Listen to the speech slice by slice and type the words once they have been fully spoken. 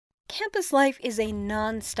Campus life is a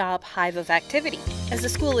non-stop hive of activity. As a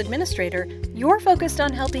school administrator, you're focused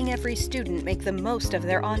on helping every student make the most of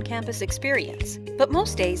their on-campus experience. But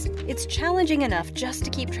most days, it's challenging enough just to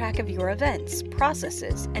keep track of your events,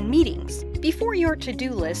 processes, and meetings. Before your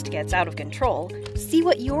to-do list gets out of control, see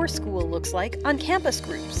what your school looks like on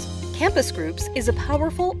CampusGroups. CampusGroups is a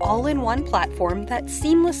powerful all-in-one platform that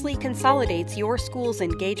seamlessly consolidates your school's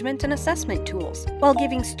engagement and assessment tools, while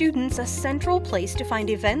giving students a central place to find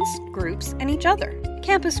events, groups, and each other.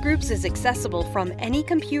 CampusGroups is accessible from any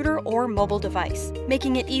computer or mobile device,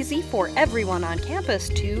 making it easy for everyone on campus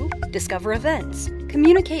to discover events,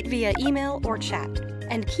 communicate via email or chat,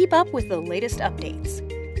 and keep up with the latest updates.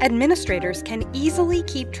 Administrators can easily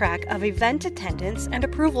keep track of event attendance and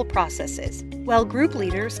approval processes, while group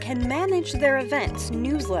leaders can manage their events,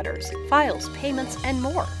 newsletters, files, payments, and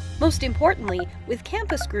more. Most importantly, with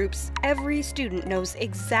CampusGroups, every student knows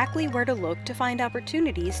exactly where to look to find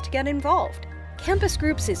opportunities to get involved.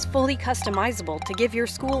 CampusGroups is fully customizable to give your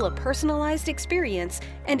school a personalized experience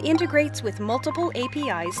and integrates with multiple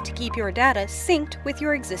APIs to keep your data synced with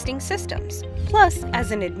your existing systems. Plus, as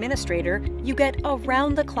an administrator, you get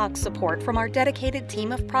around-the-clock support from our dedicated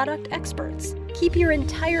team of product experts. Keep your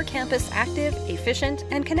entire campus active, efficient,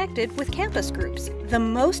 and connected with CampusGroups, the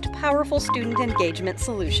most powerful student engagement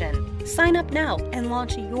solution. Sign up now and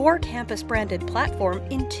launch your campus-branded platform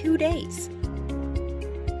in 2 days.